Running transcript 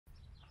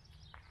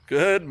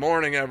Good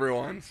morning,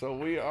 everyone. So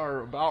we are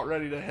about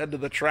ready to head to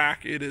the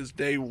track. It is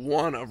day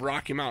one of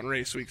Rocky Mountain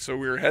Race Week. So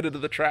we're headed to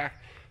the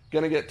track,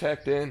 gonna get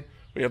teched in.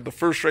 We have the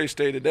first race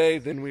day today.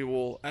 Then we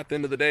will, at the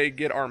end of the day,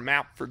 get our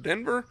map for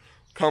Denver,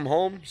 come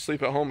home,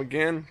 sleep at home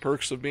again.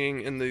 Perks of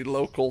being in the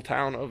local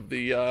town of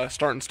the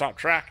start and stop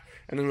track.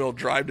 And then we'll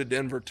drive to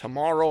Denver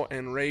tomorrow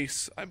and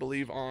race, I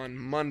believe, on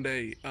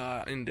Monday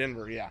in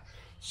Denver, yeah.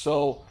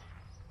 So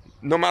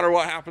no matter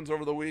what happens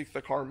over the week,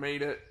 the car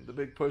made it. The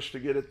big push to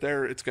get it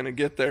there, it's going to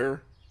get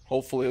there,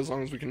 hopefully, as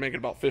long as we can make it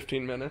about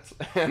 15 minutes.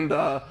 And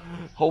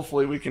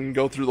hopefully we can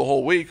go through the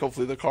whole week.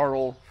 Hopefully the car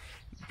will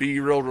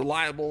be real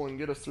reliable and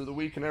get us through the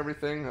week and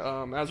everything.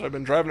 As I've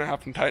been driving, I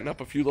have to tighten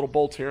up a few little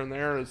bolts here and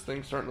there as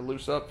things starting to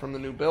loose up from the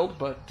new build.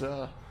 But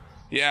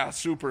yeah,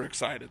 super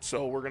excited.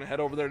 So we're going to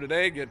head over there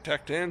today, get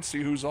teched in,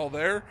 see who's all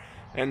there,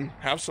 and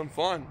have some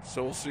fun.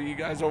 So we'll see you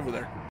guys over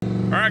there.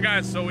 All right,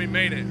 guys, so we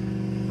made it.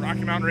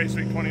 Rocky Mountain Race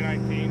Week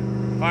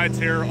 2019. Clyde's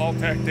here, all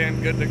teched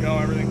in, good to go,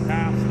 everything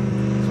passed.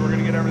 So we're going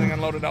to get everything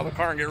unloaded out of the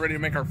car and get ready to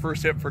make our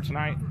first hit for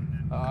tonight.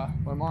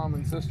 My mom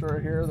and sister are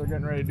here. They're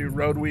getting ready to do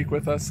road week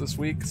with us this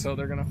week, so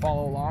they're going to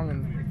follow along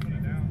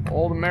and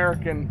old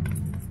American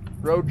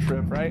road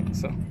trip, right?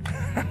 So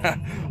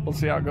we'll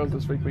see how it goes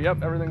this week. But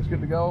yep, everything's good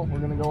to go. We're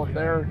going to go up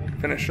there,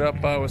 finish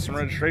up with some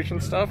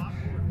registration stuff.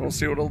 We'll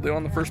see what it'll do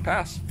on the first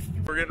pass.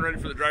 We're getting ready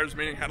for the drivers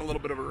meeting. Had a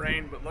little bit of a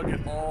rain, but look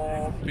at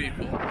all the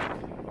people.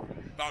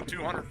 About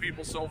 200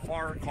 people so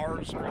far,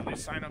 cars, or at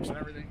least sign-ups and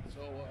everything. So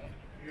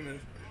we're going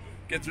to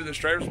get through this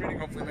drivers meeting,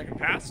 hopefully make a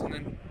pass, and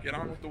then get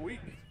on with the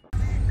week.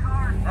 All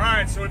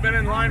right, so we've been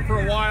in line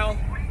for a while,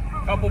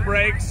 couple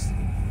breaks,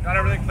 got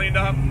everything cleaned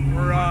up.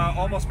 We're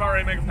almost about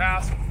ready to make a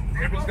pass.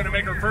 April's going to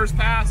make her first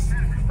pass,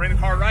 bring the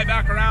car right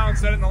back around,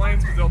 set it in the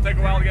lanes because it'll take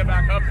a while to get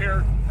back up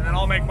here, and then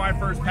I'll make my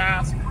first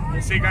pass.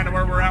 We'll see kind of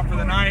where we're at for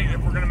the night,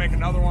 if we're going to make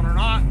another one or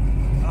not,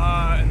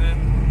 and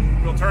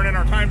then we'll turn in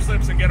our time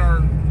slips and get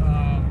our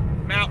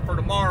map for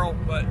tomorrow,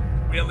 but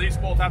we at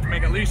least both have to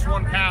make at least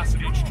one pass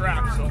at each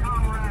track, so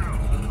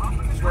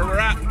that's where we're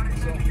at.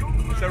 So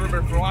thanks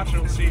everybody for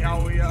watching. We'll see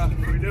how we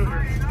do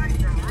here.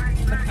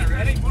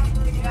 Ready?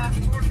 Yeah.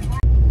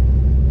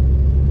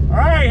 All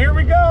right, here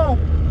we go.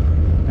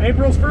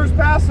 April's first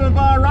pass of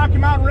Rocky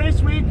Mountain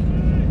Race Week.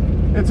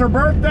 It's her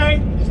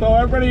birthday, so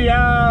everybody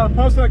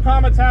post in the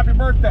comments happy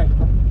birthday.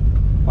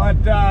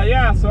 But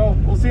yeah, so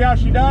we'll see how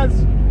she does.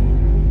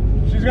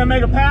 She's gonna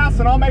make a pass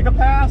and I'll make a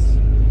pass,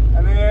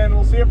 and then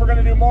we'll see if we're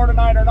gonna do more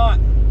tonight or not.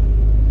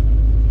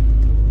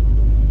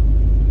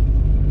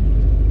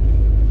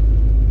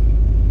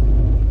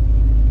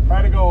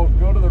 Try to go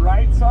to the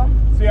right some.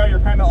 See how you're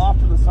kind of off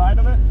to the side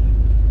of it?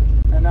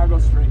 And now go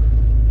straight.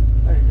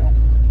 There you go.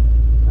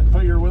 Then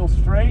put your wheel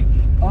straight.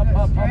 Up,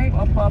 up, up,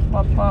 up, up,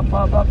 up, up,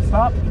 up, up,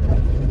 stop.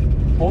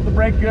 Hold the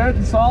brake good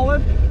and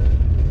solid.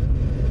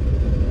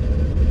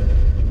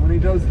 When he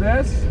does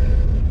this.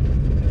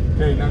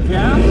 Okay, now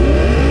gas.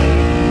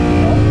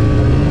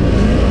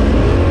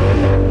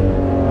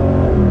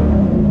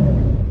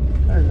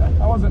 There you go.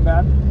 That wasn't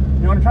bad.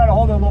 You want to try to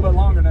hold it a little bit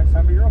longer next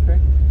time, but you're okay.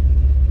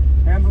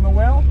 Hands on the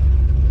wheel.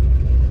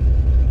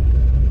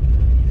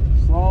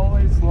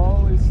 Slowly,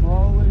 slowly,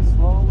 slowly,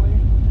 slowly.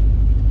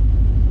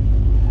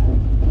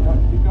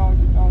 Keep going,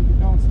 keep going, keep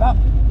going. Stop.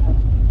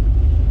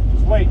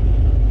 Just wait.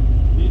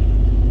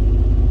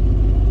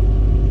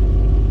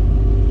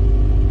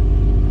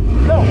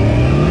 Go.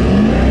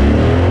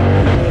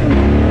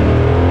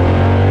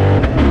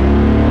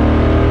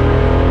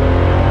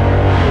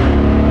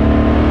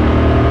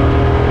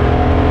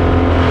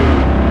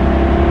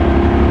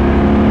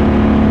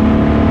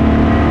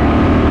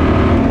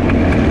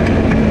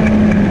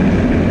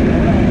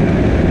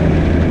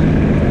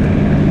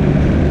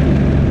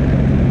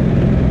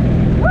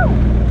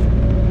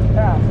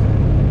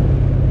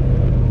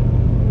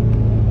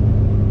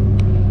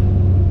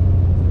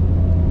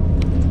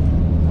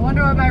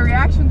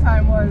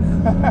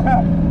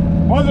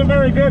 Wasn't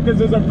very good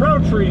because it's a pro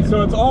tree,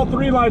 so it's all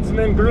 3 lights and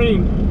then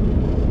green.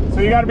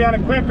 So you got to be on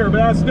it quicker, but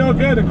that's still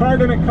good. The car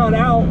didn't cut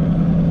out.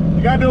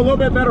 You got to do a little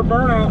bit better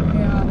burnout.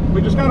 Yeah.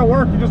 We just got to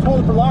work. You just hold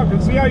it for long.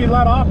 See how you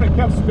let off and it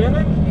kept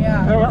spinning?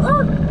 Yeah. And it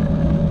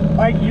went,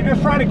 like you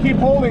just try to keep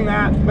holding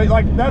that, but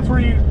like that's where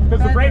you,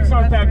 because the brakes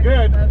aren't that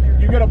good,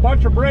 you get a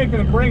bunch of brake and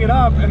then bring it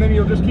up, and then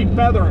you'll just keep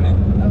feathering it.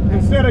 Okay.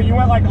 Instead of you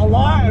went like a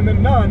lot and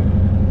then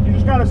none, you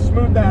just got to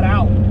smooth that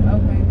out.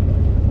 Okay.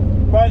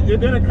 But it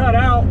didn't cut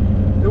out.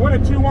 It went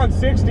at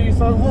 2/160, so it was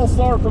a little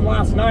slower from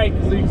last night,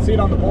 so you can see it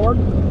on the board.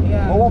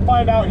 Yeah. But we'll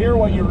find out here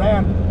what you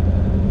ran.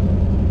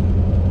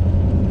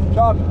 Good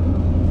job.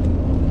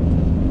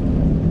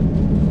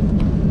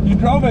 You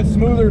drove it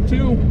smoother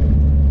too.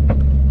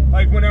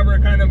 Like whenever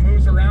it kind of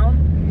moves around,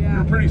 yeah.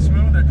 You're pretty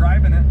smooth at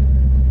driving it.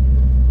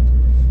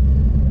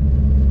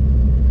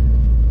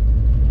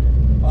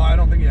 Oh, I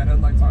don't think you had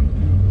headlights on.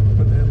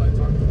 Put the headlights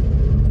on.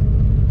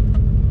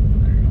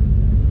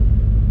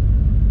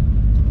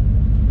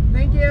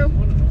 Thank you.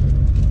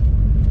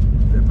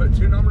 They put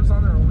 2 numbers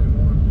on there or only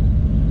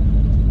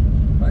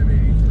 1?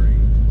 583.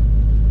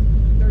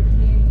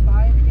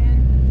 13.5 again.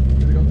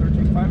 Did they go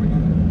 13.5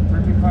 again?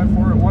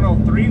 13.54 at 108.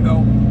 speed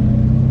though.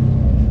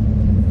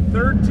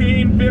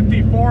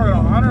 1354 at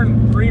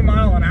 103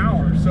 mile an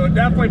hour. So it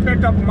definitely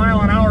picked up a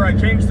mile an hour. I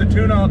changed the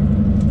tune-up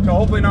to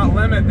hopefully not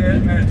limit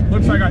it, and it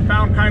looks like I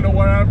found kind of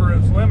whatever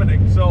is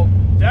limiting. So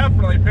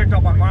definitely picked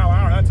up on mile an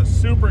hour. That's a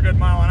super good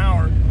mile an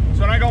hour.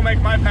 So when I go make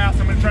my pass,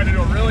 I'm gonna try to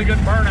do a really good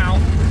burnout.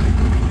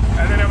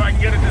 And then if I can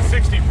get it to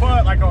 60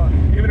 foot, like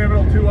even if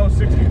it'll 2.0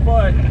 60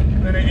 foot,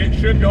 then it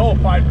should go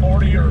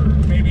 540 or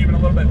maybe even a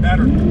little bit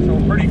better.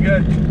 So pretty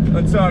good.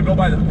 Let's go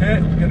by the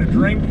pit, get a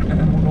drink, and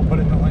then we'll go put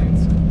it in the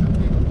lanes.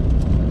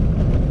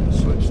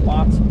 Switch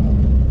spots,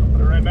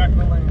 put it right back in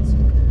the lanes.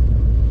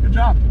 Good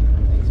job.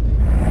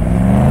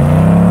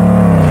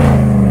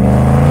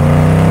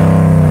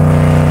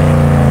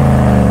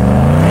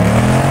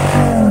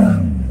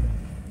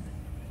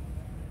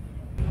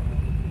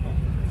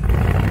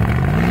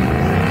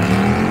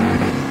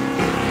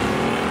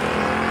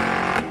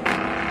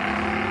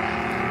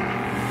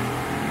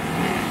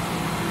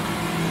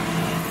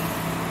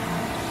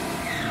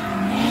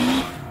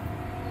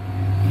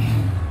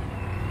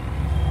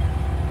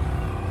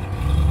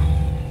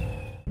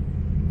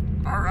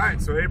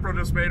 So April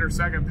just made her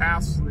second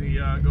pass. The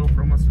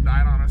GoPro must have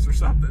died on us or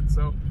something.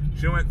 So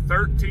she went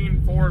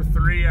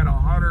 13.43 at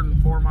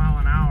 104 mile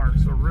an hour.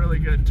 So really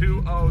good,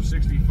 2.0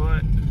 60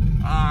 foot.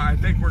 I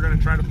think we're gonna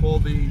try to pull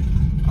the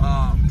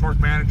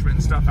torque management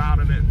and stuff out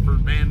of it for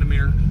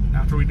Bandimere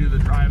after we do the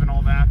drive and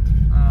all that.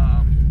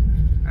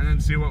 And then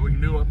see what we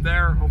can do up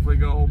there. Hopefully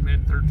go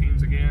mid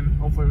 13s again.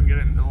 Hopefully we can get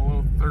it into the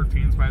low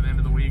 13s by the end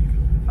of the week.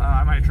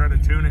 I might try to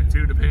tune it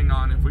too, depending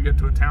on if we get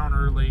to a town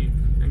early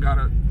and got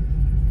a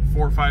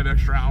 4 or 5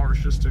 extra hours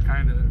just to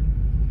kind of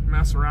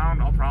mess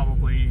around. I'll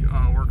probably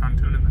work on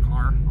tuning the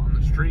car on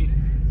the street,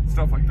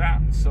 stuff like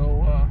that.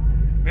 So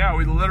yeah,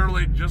 we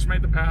literally just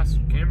made the pass,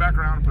 came back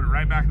around and put it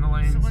right back in the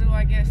lanes. So what do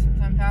I get since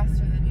I'm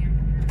faster than you?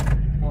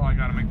 Well, I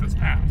gotta make this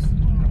pass.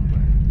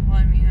 Well,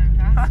 I mean, I'm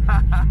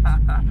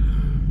faster.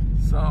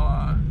 So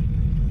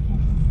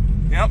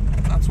yep,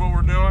 that's what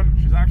we're doing.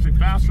 She's actually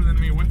faster than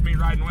me with me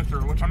riding with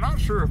her, which I'm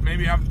not sure if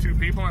maybe having two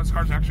people in this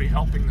car's actually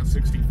helping the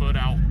 60 foot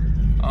out.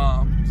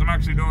 Because I'm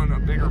actually doing a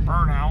bigger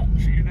burnout.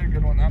 You did a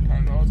good one that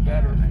time though, it's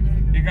better.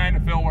 You kind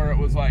of feel where it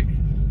was like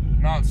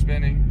not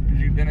spinning because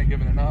you didn't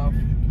give it enough,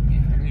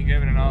 and then you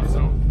gave it enough.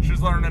 So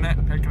she's learning it,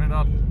 picking it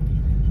up.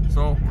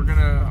 So I'm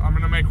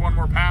gonna make one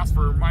more pass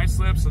for my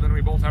slip, so then we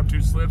both have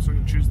 2 slips. We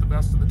can choose the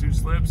best of the 2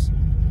 slips,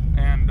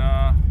 and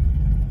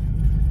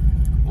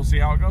we'll see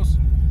how it goes.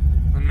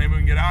 Then maybe we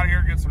can get out of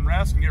here, get some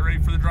rest, and get ready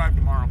for the drive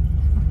tomorrow.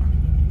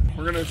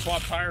 We're gonna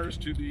swap tires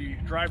to the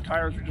drive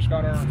tires. We just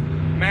got our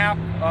map,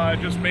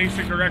 just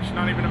basic direction,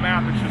 not even a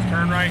map. It's just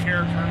turn right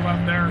here, turn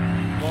left there,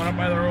 going up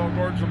by the Royal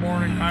Gorge of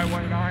Morning,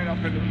 Highway 9 up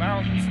into the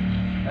mountains.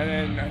 And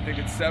then I think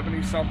it's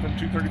 70 something,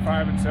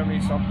 235 and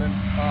 70 something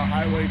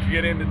highway to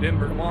get into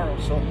Denver tomorrow.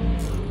 So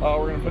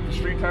we're gonna put the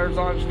street tires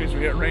on just in case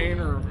we get rain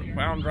or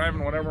bound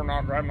driving, whatever. We're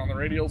not driving on the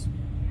radials.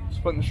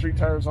 Just putting the street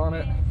tires on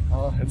it.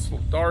 It's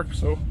dark,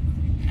 so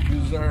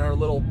using our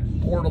little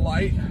porta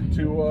light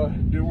to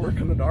do work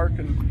in the dark.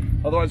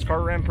 And otherwise, the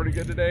car ran pretty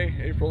good today.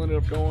 April ended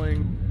up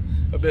going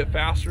a bit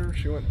faster.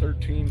 She went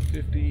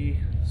 1350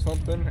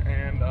 something,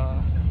 and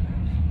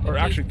or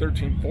actually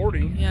 1340.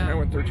 Yeah. And I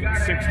went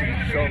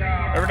 1360. So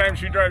every time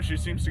she drives, she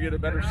seems to get a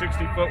better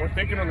 60 foot. We're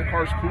thinking when the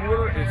car's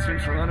cooler, it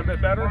seems to run a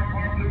bit better,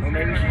 or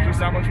maybe she's just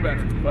that much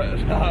better. But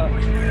so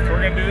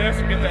we're gonna do this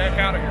and get the heck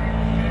out of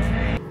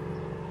here.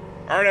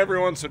 All right,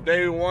 everyone. So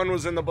day 1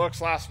 was in the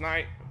books last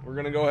night. We're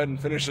gonna go ahead and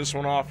finish this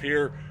one off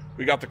here.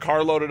 We got the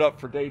car loaded up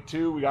for day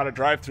 2. We got to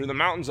drive through the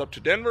mountains up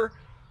to Denver.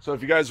 So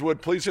if you guys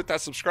would, please hit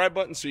that subscribe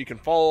button so you can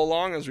follow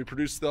along as we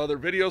produce the other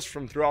videos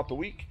from throughout the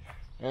week.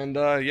 And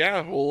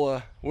yeah,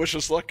 we'll wish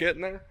us luck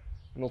getting there,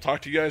 and we'll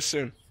talk to you guys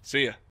soon. See ya.